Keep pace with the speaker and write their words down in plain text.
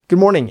Good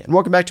morning and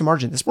welcome back to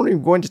Margin. This morning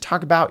we're going to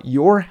talk about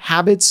your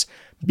habits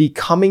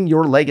becoming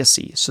your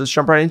legacy. So let's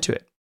jump right into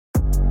it.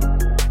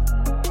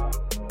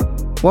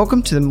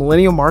 Welcome to the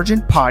Millennial Margin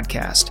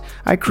Podcast.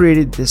 I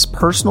created this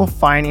personal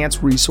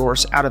finance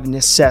resource out of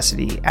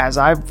necessity as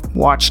I've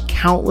watched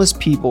countless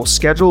people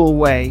schedule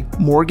away,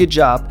 mortgage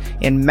up,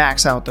 and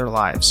max out their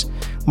lives.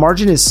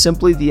 Margin is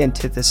simply the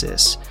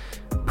antithesis,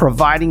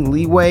 providing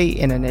leeway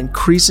in an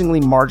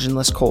increasingly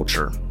marginless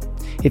culture.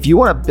 If you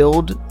want to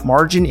build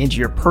margin into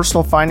your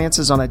personal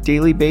finances on a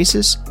daily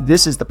basis,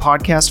 this is the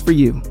podcast for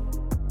you.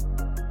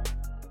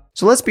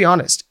 So let's be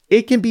honest,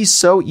 it can be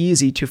so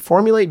easy to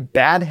formulate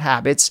bad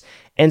habits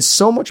and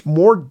so much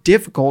more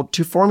difficult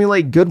to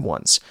formulate good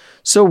ones.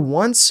 So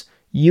once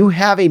you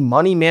have a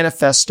money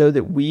manifesto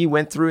that we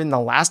went through in the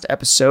last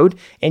episode,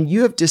 and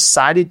you have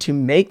decided to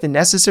make the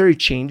necessary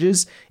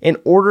changes in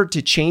order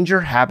to change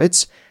your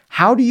habits,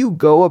 how do you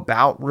go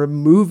about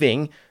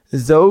removing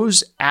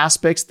those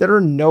aspects that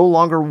are no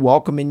longer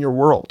welcome in your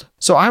world?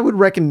 So I would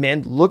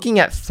recommend looking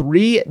at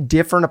 3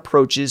 different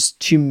approaches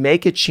to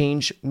make a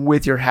change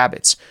with your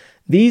habits.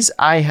 These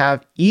I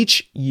have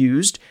each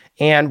used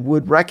and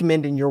would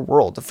recommend in your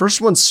world. The first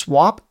one's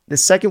swap, the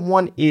second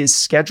one is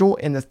schedule,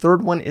 and the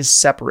third one is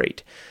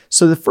separate.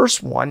 So the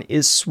first one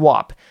is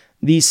swap.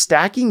 The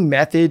stacking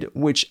method,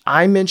 which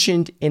I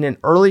mentioned in an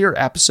earlier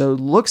episode,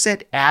 looks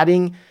at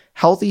adding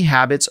healthy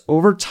habits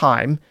over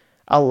time,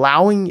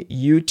 allowing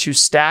you to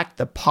stack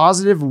the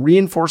positive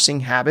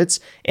reinforcing habits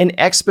and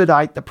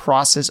expedite the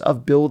process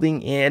of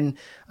building in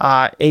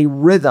a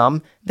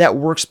rhythm that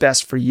works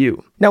best for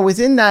you. Now,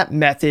 within that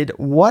method,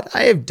 what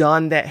I have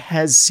done that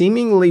has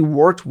seemingly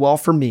worked well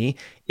for me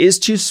is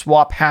to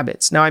swap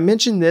habits. Now, I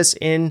mentioned this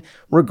in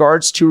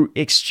regards to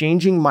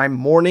exchanging my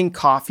morning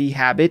coffee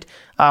habit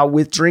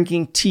with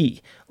drinking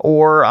tea,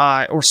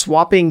 or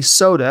swapping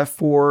soda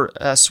for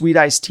sweet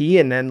iced tea,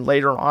 and then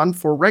later on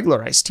for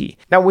regular iced tea.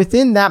 Now,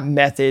 within that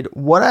method,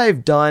 what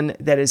I've done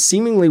that has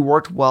seemingly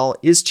worked well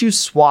is to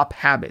swap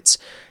habits.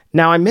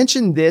 Now, I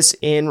mentioned this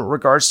in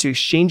regards to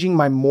exchanging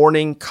my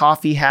morning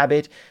coffee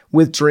habit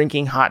with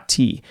drinking hot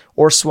tea,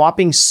 or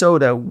swapping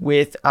soda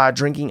with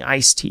drinking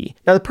iced tea.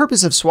 Now, the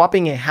purpose of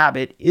swapping a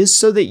habit is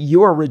so that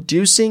you are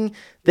reducing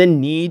the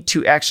need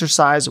to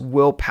exercise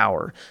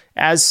willpower,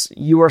 as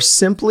you are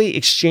simply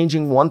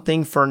exchanging one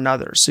thing for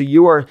another. So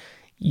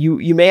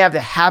you may have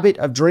the habit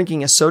of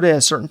drinking a soda at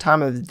a certain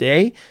time of the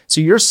day,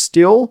 so you're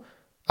still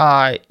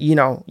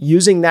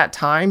using that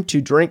time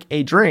to drink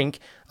a drink,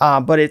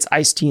 but it's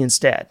iced tea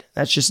instead.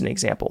 That's just an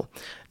example.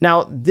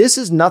 Now, this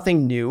is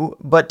nothing new,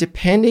 but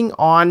depending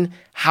on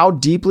how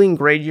deeply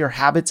ingrained your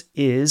habits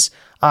is,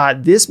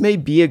 this may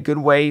be a good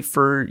way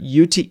for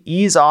you to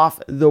ease off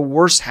the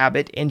worst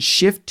habit and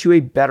shift to a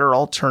better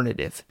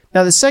alternative.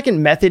 Now, the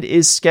second method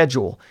is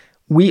schedule.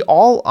 We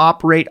all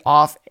operate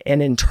off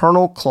an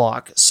internal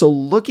clock, so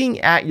looking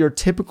at your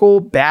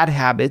typical bad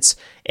habits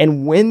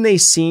and when they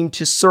seem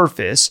to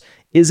surface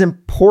is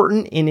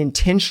important in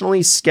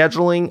intentionally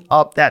scheduling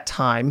up that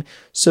time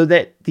so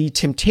that the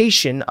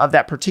temptation of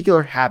that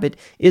particular habit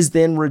is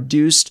then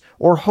reduced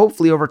or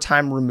hopefully over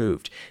time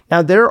removed.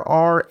 Now, there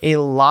are a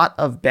lot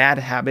of bad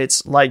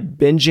habits like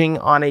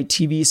binging on a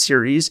TV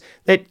series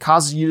that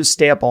causes you to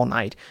stay up all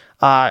night.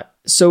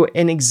 So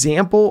an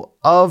example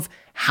of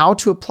how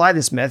to apply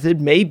this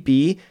method may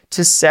be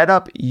to set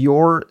up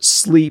your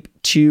sleep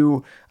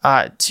to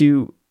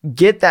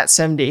get that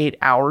 7 to 8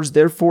 hours,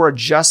 therefore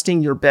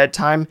adjusting your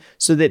bedtime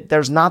so that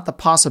there's not the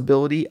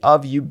possibility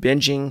of you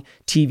binging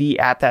TV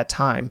at that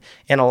time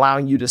and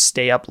allowing you to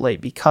stay up late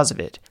because of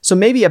it. So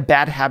maybe a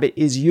bad habit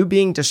is you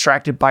being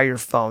distracted by your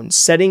phone.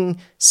 Setting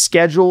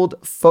scheduled,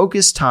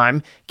 focused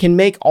time can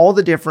make all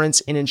the difference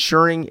in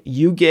ensuring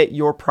you get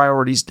your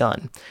priorities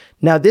done.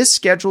 Now, this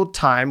scheduled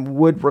time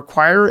would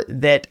require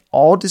that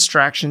all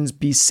distractions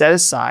be set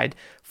aside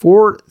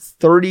for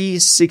 30,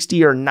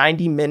 60, or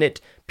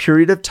 90-minute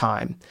period of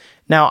time.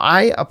 Now,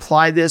 I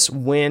apply this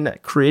when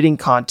creating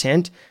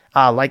content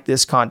like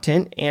this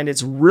content, and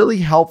it's really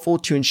helpful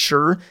to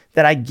ensure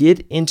that I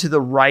get into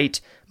the right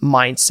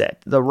mindset,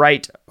 the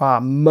right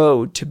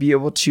mode to be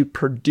able to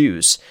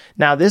produce.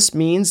 Now, this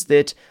means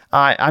that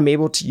I'm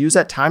able to use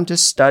that time to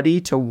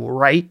study, to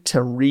write,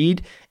 to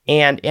read,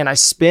 and I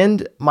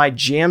spend my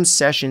jam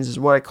sessions, is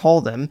what I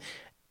call them,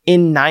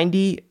 in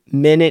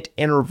 90-minute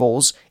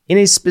intervals in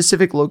a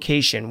specific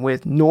location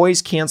with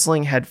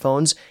noise-canceling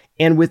headphones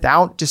and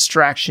without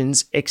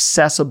distractions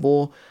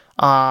accessible,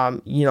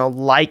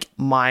 like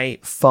my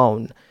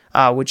phone,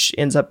 which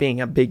ends up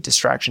being a big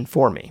distraction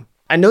for me.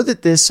 I know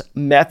that this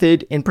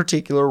method in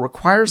particular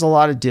requires a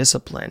lot of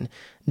discipline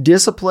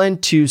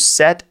to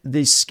set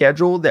the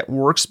schedule that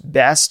works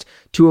best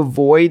to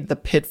avoid the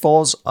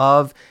pitfalls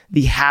of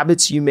the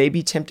habits you may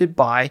be tempted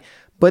by,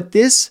 but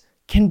this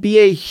can be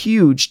a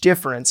huge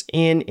difference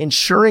in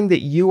ensuring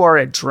that you are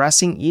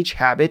addressing each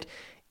habit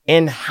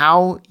and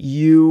how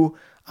you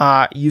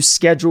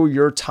schedule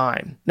your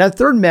time. Now, the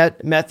third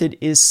method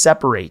is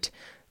separate.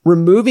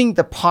 Removing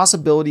the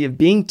possibility of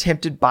being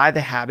tempted by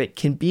the habit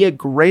can be a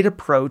great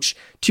approach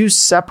to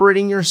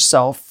separating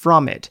yourself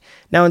from it.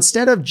 Now,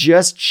 instead of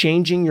just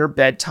changing your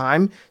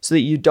bedtime so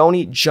that you don't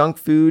eat junk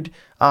food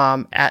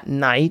at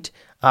night,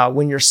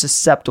 when you're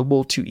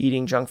susceptible to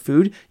eating junk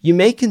food, you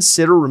may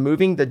consider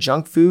removing the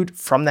junk food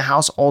from the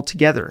house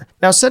altogether.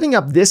 Now, setting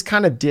up this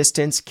kind of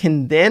distance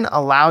can then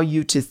allow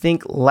you to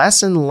think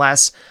less and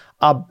less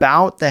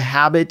about the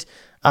habit,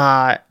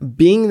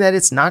 being that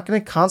it's not going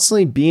to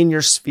constantly be in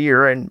your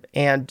sphere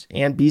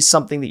and be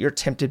something that you're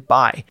tempted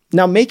by.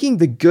 Now, making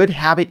the good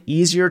habit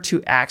easier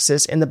to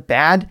access and the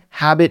bad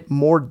habit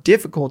more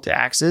difficult to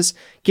access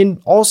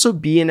can also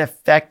be an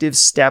effective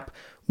step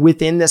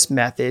within this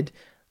method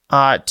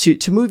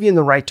to move you in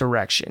the right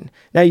direction.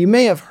 Now, you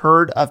may have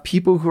heard of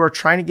people who are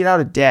trying to get out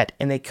of debt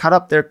and they cut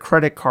up their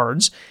credit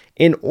cards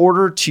in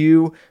order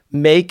to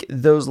make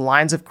those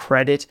lines of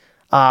credit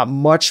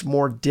much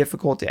more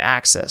difficult to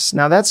access.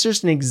 Now, that's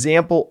just an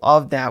example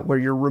of that, where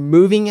you're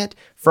removing it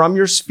from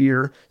your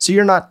sphere so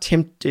you're not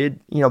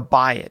tempted,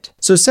 by it.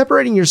 So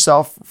separating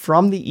yourself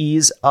from the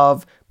ease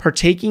of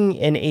partaking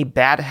in a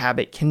bad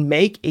habit can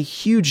make a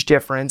huge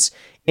difference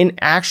in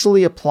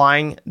actually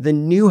applying the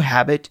new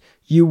habit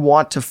you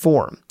want to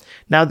form.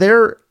 Now,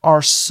 there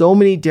are so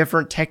many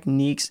different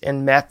techniques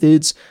and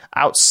methods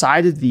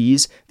outside of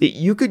these that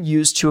you could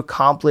use to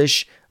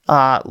accomplish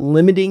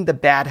limiting the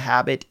bad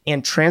habit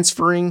and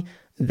transferring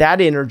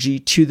that energy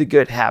to the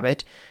good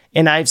habit.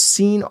 And I've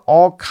seen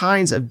all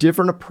kinds of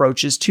different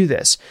approaches to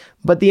this.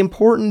 But the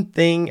important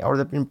thing, or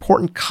the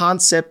important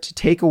concept to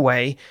take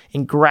away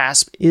and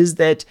grasp, is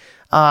that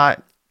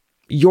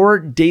your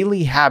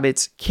daily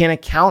habits can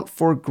account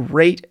for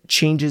great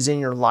changes in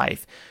your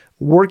life.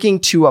 Working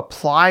to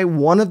apply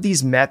one of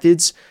these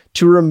methods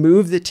to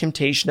remove the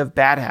temptation of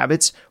bad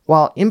habits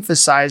while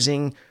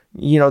emphasizing,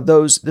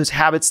 those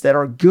habits that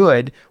are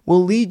good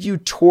will lead you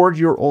toward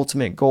your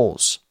ultimate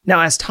goals.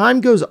 Now, as time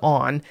goes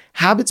on,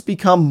 habits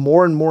become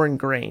more and more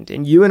ingrained,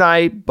 and you and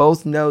I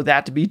both know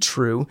that to be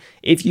true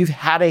if you've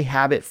had a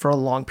habit for a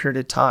long period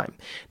of time.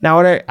 Now,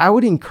 I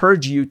would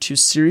encourage you to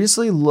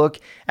seriously look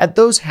at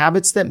those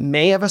habits that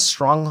may have a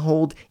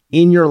stronghold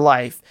in your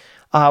life,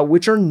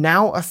 which are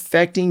now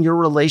affecting your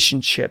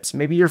relationships,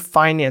 maybe your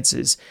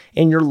finances,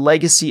 and your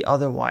legacy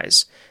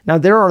otherwise. Now,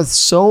 there are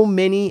so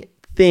many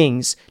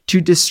things to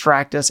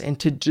distract us and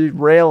to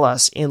derail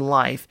us in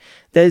life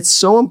that it's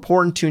so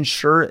important to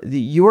ensure that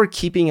you are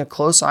keeping a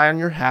close eye on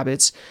your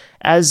habits,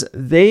 as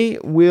they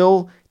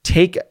will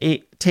take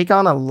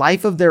on a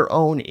life of their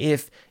own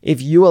if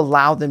you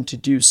allow them to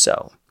do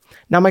so.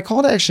 Now, my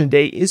call to action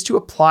today is to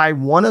apply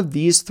one of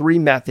these three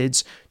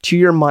methods to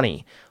your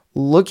money.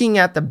 Looking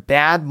at the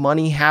bad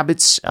money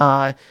habits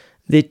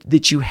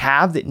that you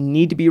have that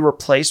need to be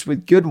replaced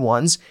with good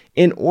ones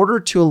in order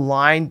to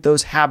align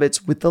those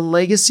habits with the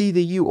legacy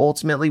that you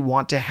ultimately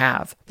want to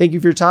have. Thank you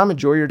for your time.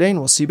 Enjoy your day, and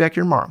we'll see you back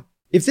here tomorrow.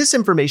 If this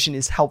information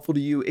is helpful to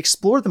you,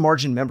 explore the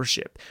Margin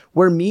membership,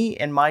 where me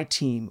and my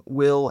team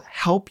will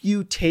help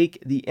you take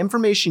the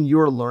information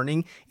you're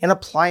learning and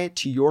apply it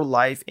to your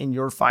life and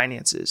your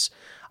finances.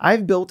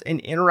 I've built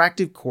an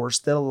interactive course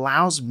that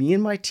allows me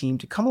and my team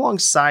to come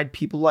alongside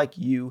people like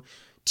you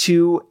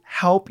to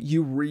help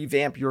you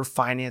revamp your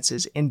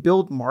finances and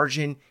build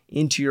margin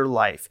into your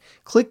life.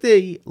 Click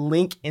the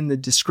link in the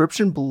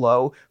description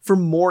below for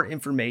more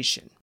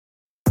information.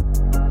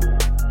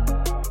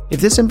 If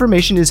this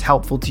information is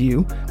helpful to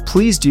you,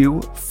 please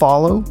do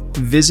follow,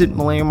 visit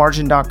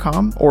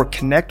millennialmargin.com, or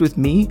connect with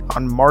me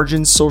on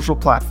Margin's social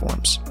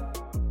platforms.